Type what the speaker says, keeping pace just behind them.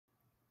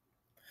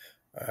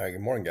All right,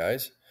 good morning,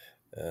 guys.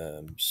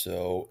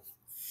 So,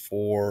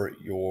 for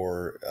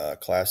your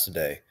class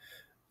today,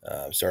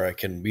 sorry I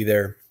couldn't be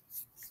there,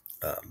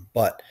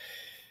 but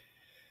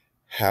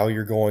how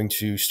you're going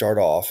to start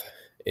off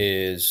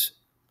is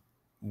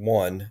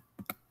one,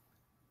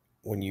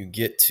 when you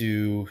get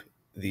to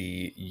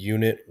the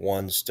Unit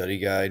 1 study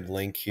guide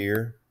link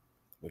here,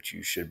 which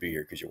you should be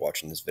here because you're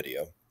watching this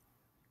video.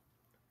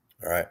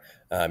 All right,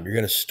 you're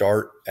going to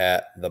start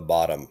at the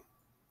bottom.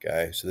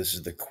 Okay, so this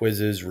is the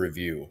quizzes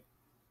review,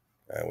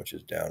 which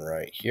is down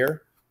right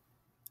here.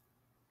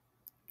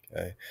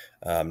 Okay.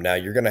 Now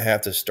you're going to have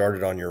to start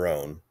it on your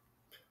own.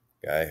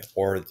 Okay.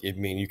 Or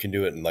you can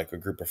do it in like a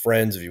group of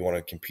friends if you want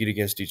to compete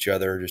against each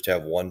other. Just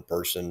have one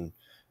person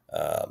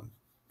um,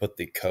 put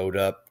the code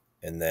up,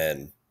 and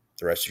then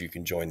the rest of you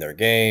can join their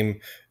game,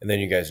 and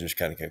then you guys just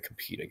kind of can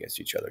compete against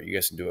each other. You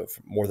guys can do it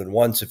more than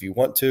once if you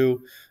want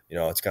to.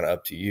 It's kind of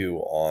up to you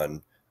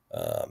on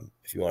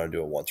if you want to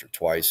do it once or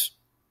twice.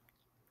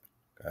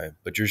 Okay.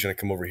 But you're just going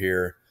to come over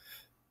here,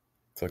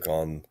 click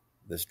on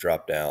this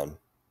drop down,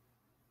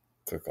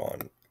 click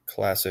on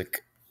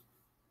classic.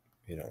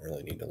 You don't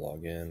really need to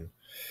log in.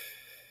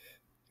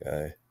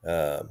 Okay.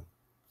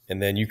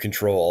 And then you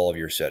control all of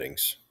your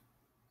settings.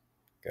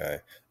 Okay.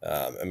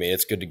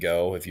 It's good to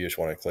go if you just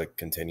want to click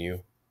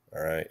continue.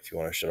 All right. If you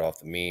want to shut off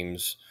the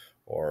memes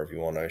or if you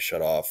want to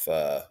shut off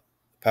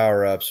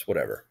power ups,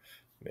 whatever.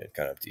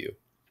 Kind of up to you.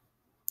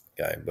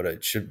 Okay. But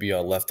it should be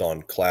left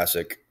on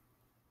classic,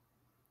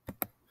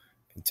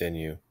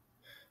 continue.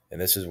 And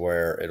this is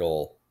where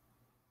it'll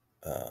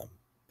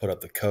put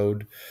up the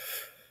code.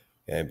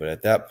 Okay. But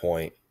at that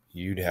point,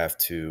 you'd have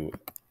to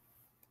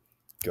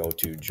go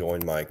to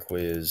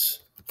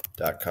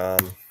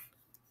joinmyquiz.com.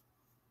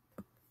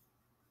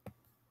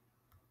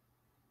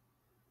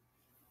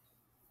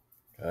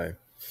 Okay.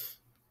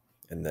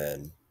 And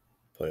then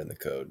put in the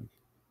code.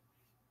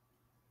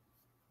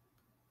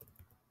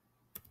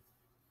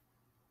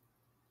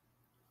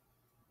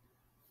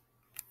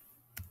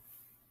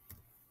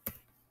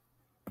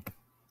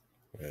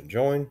 We're going to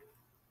join.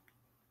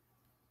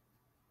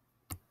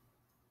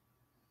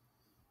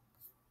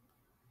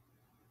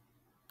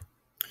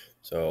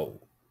 So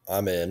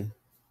I'm in.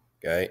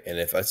 Okay. And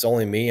if it's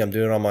only me, I'm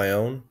doing it on my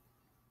own,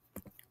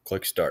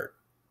 click start.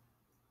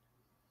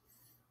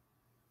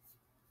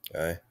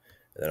 Okay.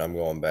 And then I'm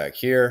going back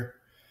here.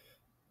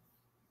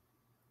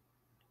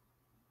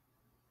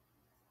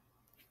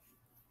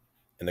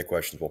 And the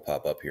questions will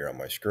pop up here on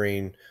my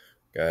screen.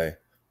 Okay.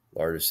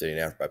 Largest city in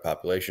Africa by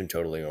population,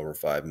 totaling over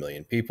 5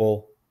 million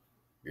people.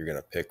 You're going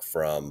to pick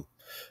from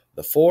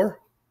the 4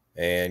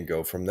 and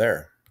go from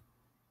there.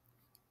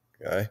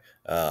 Okay.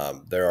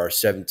 There are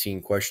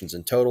 17 questions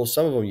in total.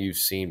 Some of them you've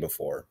seen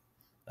before.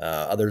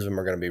 Others of them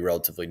are going to be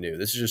relatively new.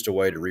 This is just a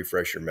way to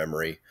refresh your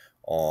memory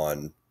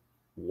on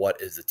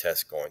what is the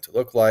test going to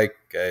look like.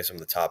 Okay. Some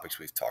of the topics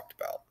we've talked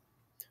about.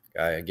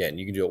 Okay. Again,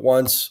 you can do it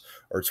once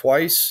or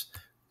twice.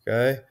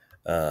 Okay.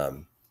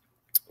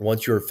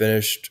 Once you're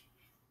finished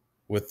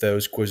with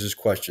those quizzes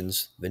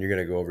questions, then you're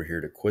going to go over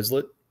here to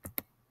Quizlet.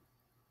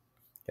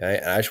 Okay.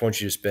 And I just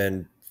want you to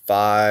spend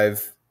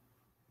 5,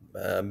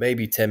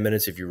 maybe 10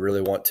 minutes if you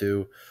really want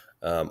to,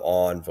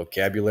 on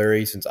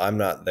vocabulary. Since I'm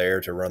not there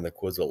to run the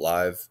Quizlet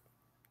live,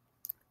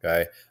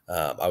 okay,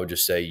 I would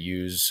just say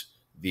use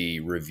the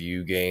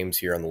review games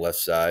here on the left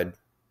side.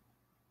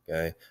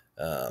 Okay,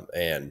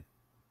 and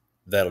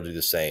that'll do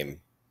the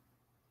same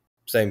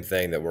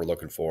thing that we're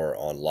looking for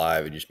on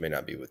live. It just may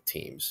not be with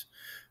Teams.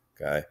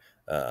 Okay,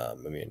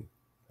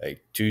 hey,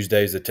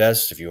 Tuesday's the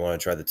test. If you want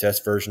to try the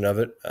test version of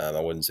it, I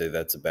wouldn't say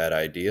that's a bad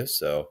idea.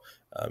 So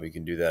you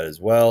can do that as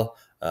well.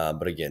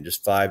 But again,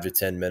 just 5 to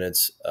 10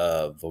 minutes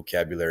of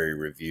vocabulary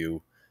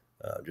review,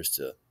 just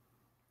to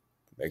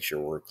make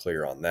sure we're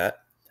clear on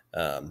that.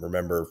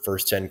 Remember,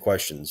 first 10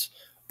 questions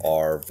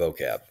are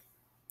vocab.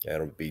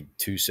 It'll be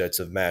 2 sets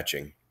of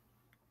matching.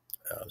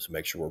 So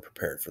make sure we're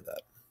prepared for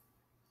that.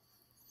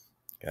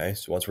 Okay,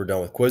 so once we're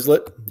done with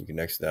Quizlet, you can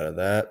exit out of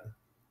that.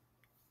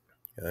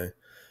 Okay,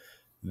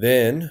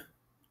 then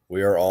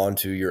we are on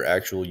to your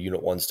actual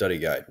Unit 1 study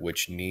guide,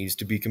 which needs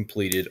to be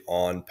completed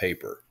on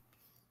paper.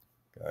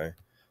 Okay,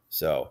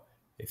 so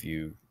if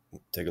you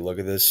take a look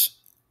at this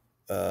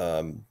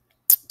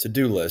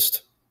to-do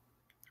list,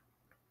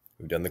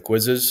 we've done the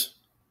quizzes,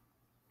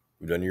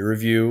 we've done your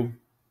review,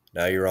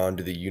 now you're on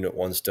to the Unit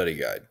 1 study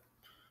guide.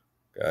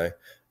 Okay,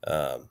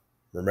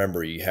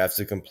 remember, you have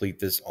to complete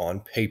this on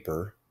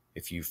paper.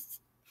 If you've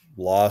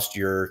lost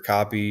your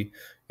copy,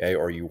 okay,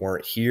 or you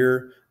weren't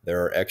here,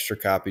 there are extra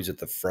copies at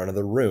the front of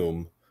the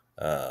room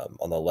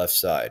on the left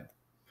side.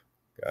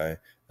 Okay,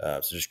 so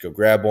just go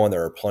grab one.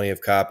 There are plenty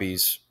of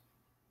copies.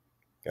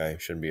 Okay,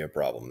 shouldn't be a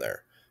problem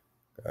there.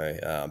 Okay,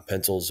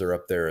 pencils are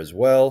up there as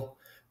well.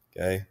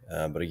 Okay,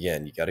 but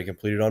again, you got to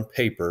complete it on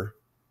paper.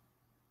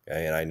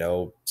 Okay, and I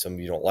know some of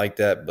you don't like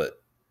that,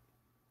 but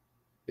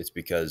it's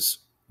because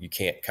you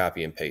can't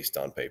copy and paste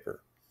on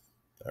paper.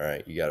 All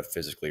right, you got to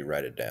physically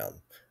write it down,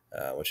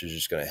 which is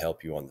just going to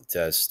help you on the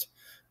test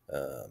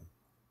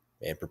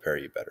and prepare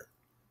you better.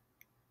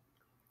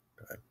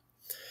 Okay.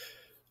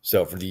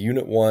 So for the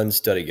Unit 1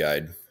 study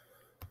guide,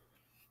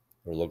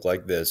 it'll look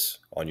like this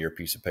on your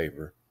piece of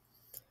paper.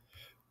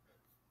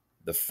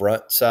 The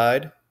front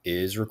side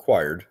is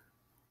required.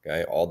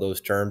 Okay, all those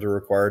terms are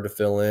required to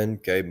fill in.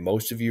 Okay,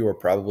 most of you are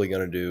probably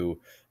going to do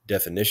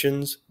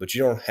definitions, but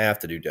you don't have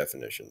to do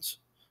definitions.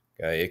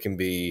 Okay, it can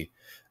be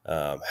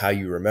how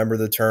you remember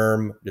the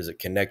term. Does it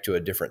connect to a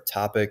different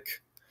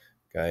topic?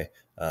 Okay,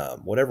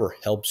 whatever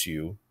helps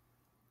you.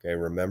 Okay,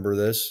 remember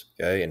this.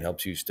 Okay, and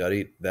helps you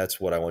study.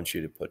 That's what I want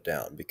you to put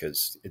down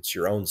because it's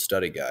your own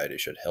study guide. It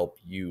should help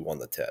you on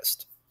the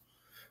test.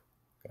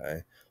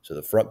 Okay, so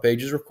the front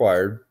page is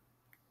required.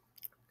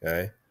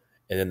 Okay,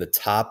 and then the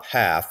top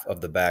half of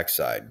the back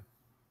side.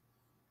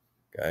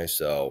 Okay,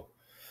 so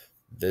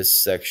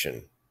this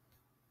section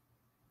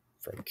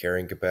from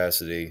carrying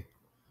capacity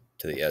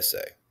to the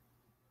essay.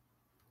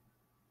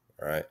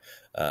 All right.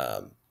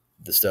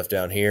 The stuff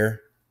down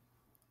here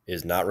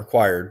is not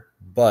required,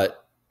 but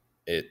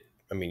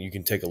you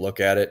can take a look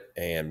at it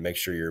and make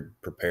sure you're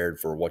prepared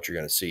for what you're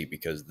going to see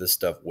because this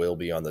stuff will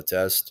be on the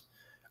test.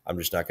 I'm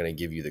just not going to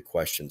give you the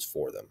questions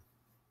for them.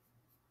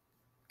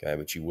 Okay,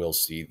 but you will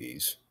see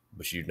these,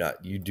 but you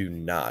do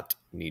not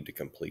need to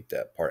complete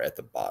that part at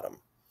the bottom,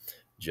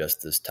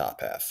 just this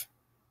top half.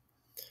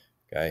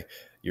 Okay,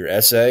 your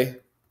essay,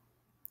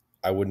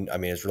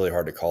 it's really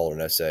hard to call it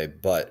an essay,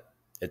 but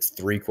it's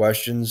 3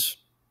 questions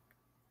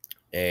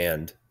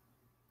and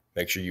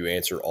make sure you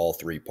answer all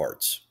 3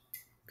 parts.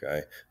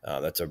 Okay,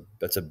 that's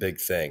a big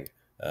thing.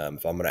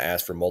 If I'm going to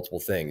ask for multiple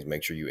things,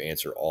 make sure you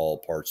answer all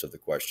parts of the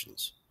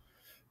questions.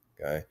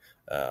 Okay,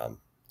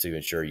 to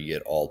ensure you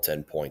get all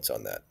 10 points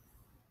on that.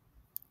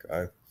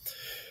 Okay.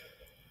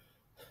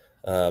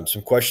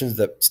 Some questions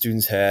that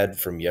students had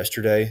from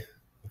yesterday.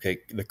 Okay,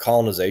 the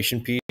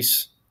colonization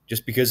piece,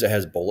 just because it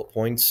has bullet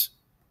points,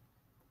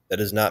 that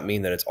does not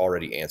mean that it's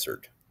already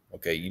answered.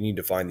 Okay, you need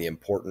to find the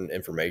important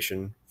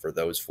information for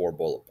those 4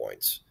 bullet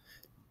points.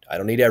 I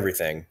don't need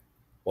everything.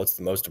 What's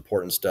the most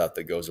important stuff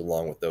that goes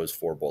along with those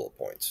 4 bullet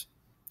points?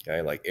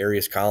 Okay, like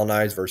areas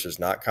colonized versus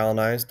not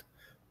colonized.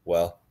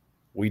 Well,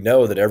 we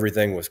know that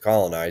everything was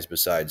colonized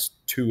besides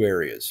 2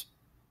 areas.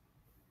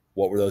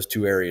 What were those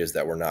 2 areas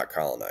that were not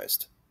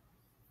colonized?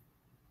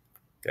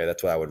 Okay,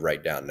 that's what I would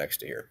write down next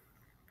to here.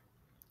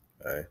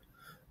 All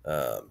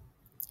right.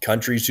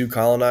 Countries who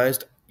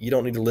colonized, you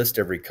don't need to list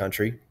every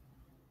country.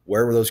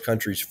 Where were those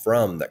countries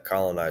from that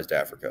colonized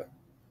Africa?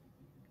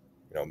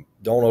 Don't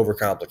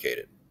overcomplicate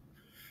it.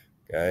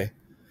 Okay.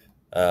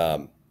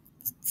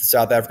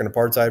 South African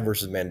apartheid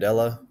versus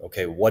Mandela.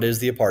 Okay, what is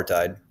the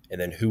apartheid?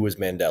 And then who was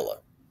Mandela?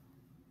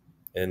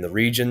 And the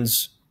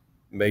regions,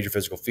 major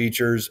physical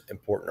features,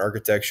 important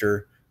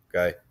architecture.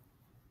 Okay,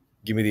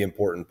 give me the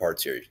important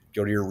parts here.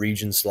 Go to your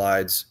region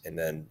slides, and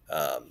then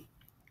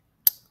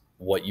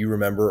what you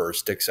remember or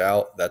sticks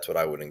out, that's what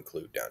I would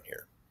include down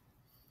here.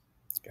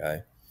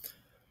 Okay.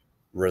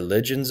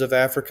 Religions of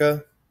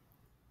Africa.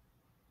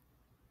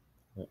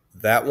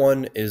 That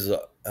one is,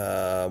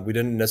 we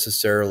didn't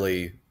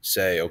necessarily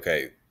say,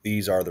 okay,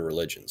 these are the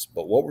religions,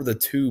 but what were the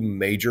 2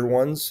 major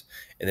ones?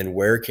 And then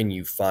where can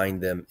you find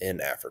them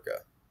in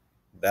Africa?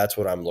 That's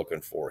what I'm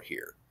looking for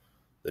here.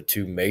 The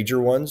 2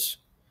 major ones,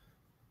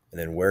 and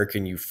then where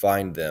can you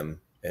find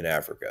them in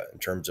Africa in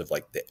terms of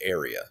like the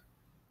area?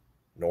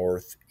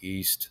 North,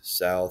 east,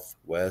 south,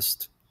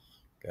 west.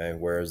 Okay,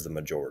 where is the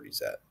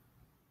majorities at?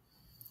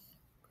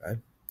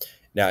 Okay.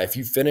 Now, if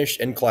you finish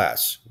in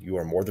class, you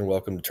are more than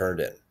welcome to turn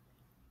it in.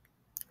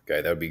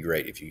 Okay, that would be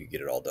great if you could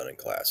get it all done in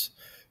class.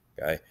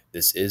 Okay,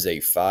 this is a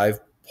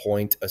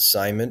 5-point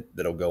assignment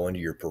that'll go into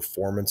your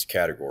performance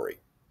category.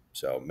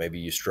 So maybe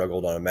you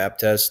struggled on a map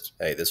test.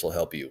 Hey, this will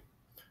help you.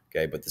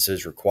 Okay, but this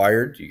is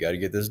required. You got to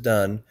get this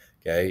done.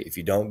 Okay, if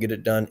you don't get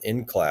it done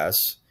in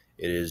class,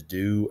 it is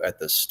due at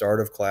the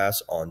start of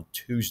class on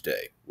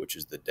Tuesday, which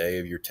is the day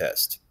of your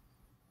test.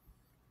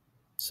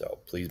 So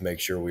please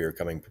make sure we are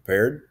coming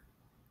prepared.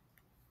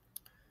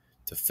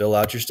 To fill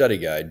out your study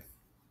guide,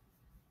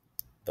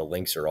 the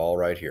links are all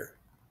right here.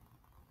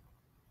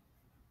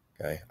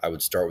 Okay, I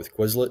would start with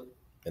Quizlet,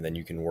 and then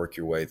you can work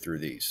your way through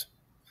these.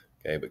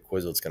 Okay, but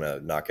Quizlet's going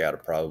to knock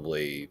out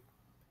probably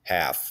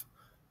half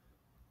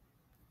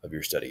of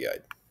your study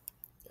guide.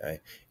 Okay,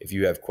 if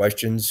you have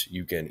questions,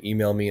 you can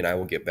email me, and I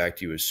will get back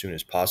to you as soon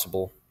as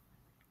possible.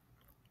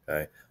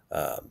 Okay,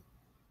 but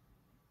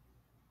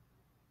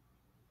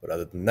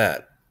other than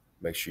that,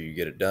 make sure you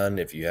get it done.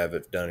 If you have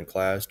it done in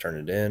class, turn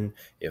it in.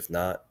 If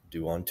not,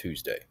 due on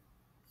Tuesday.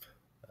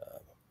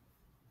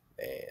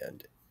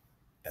 And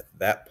at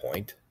that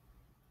point,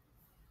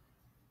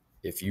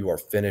 if you are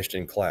finished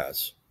in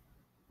class,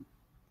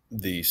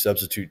 the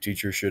substitute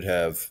teacher should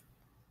have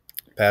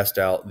passed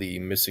out the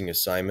missing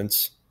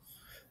assignments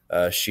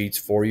sheets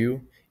for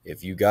you.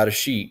 If you got a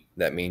sheet,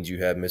 that means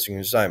you have missing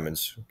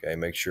assignments. Okay,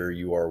 make sure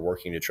you are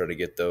working to try to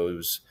get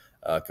those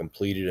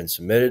completed and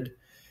submitted.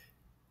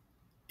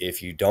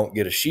 If you don't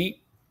get a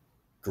sheet,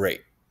 great.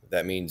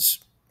 That means,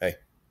 hey,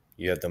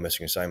 you have no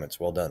missing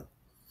assignments. Well done.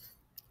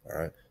 All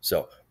right.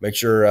 So make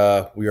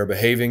sure we are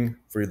behaving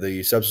for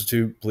the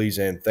substitute, please,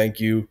 and thank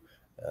you.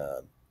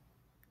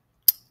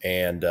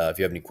 And if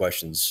you have any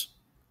questions,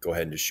 go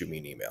ahead and just shoot me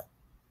an email.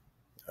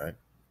 All right.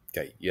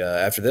 Okay. Yeah.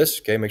 After this,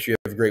 okay, make sure you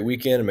have a great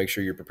weekend and make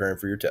sure you're preparing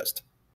for your test.